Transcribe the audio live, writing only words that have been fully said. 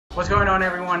What's going on,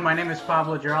 everyone? My name is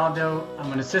Pablo Giraldo.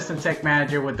 I'm an assistant tech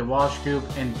manager with the Walsh Group,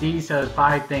 and these are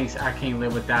 5 things I can't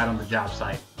live without on the job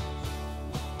site.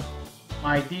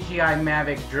 My DJI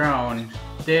Mavic drone,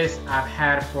 this I've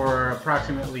had for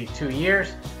approximately 2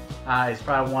 years. It's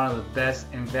probably one of the best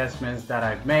investments that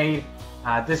I've made.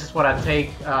 This is what I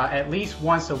take at least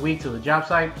once a week to the job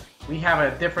site. We have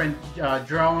a different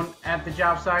drone at the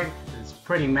job site. It's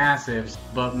pretty massive,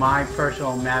 but my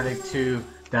personal Mavic 2,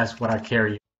 that's what I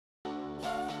carry.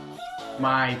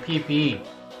 My PPE,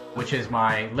 which is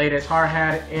my latest hard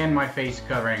hat and my face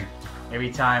covering.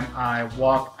 Every time I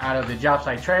walk out of the job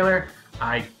site trailer,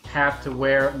 I have to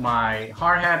wear my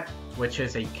hard hat, which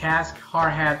is a cask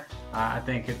hard hat. I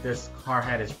think this hard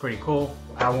hat is pretty cool.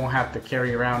 I won't have to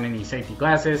carry around any safety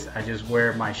glasses. I just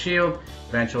wear my shield.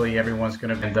 Eventually everyone's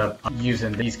gonna end up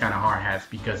using these kind of hard hats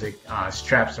because it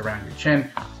straps around your chin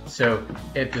so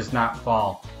it does not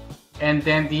fall. And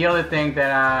then the other thing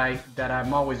that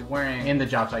I'm always wearing in the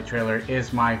job site trailer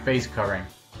is my face covering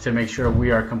to make sure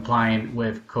we are compliant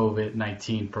with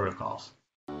COVID-19 protocols.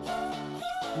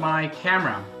 My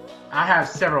camera. I have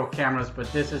several cameras,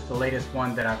 but this is the latest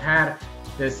one that I've had.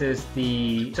 This is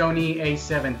the Sony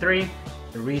a7 III.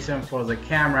 The reason for the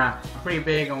camera, I'm pretty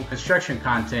big on construction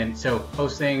content, so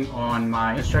posting on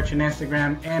my construction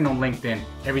Instagram and on LinkedIn.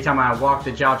 Every time I walk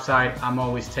the job site, I'm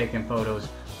always taking photos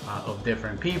of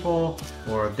different people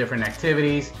or of different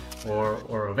activities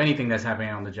or of anything that's happening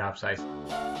on the job site.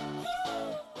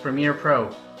 Premiere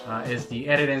Pro is the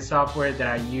editing software that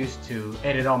I use to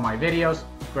edit all my videos.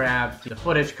 Grab the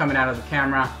footage coming out of the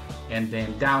camera and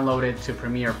then download it to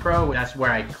Premiere Pro. That's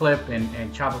where I clip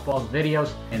and chop up all the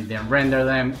videos and then render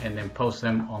them and then post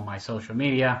them on my social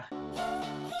media.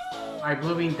 My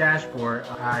Bluebeam dashboard,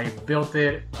 I built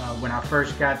it when I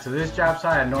first got to this job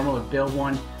site. I normally build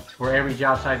one for every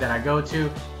job site that I go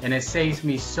to, and it saves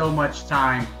me so much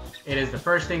time. It is the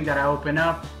first thing that I open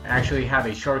up. I actually have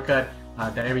a shortcut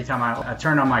that every time I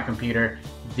turn on my computer,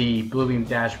 the Bluebeam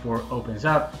dashboard opens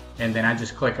up, and then I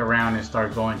just click around and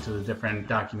start going to the different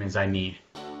documents I need.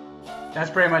 That's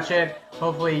pretty much it.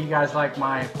 Hopefully you guys like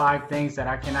my 5 things that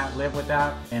I cannot live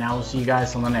without, and I will see you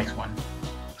guys on the next one.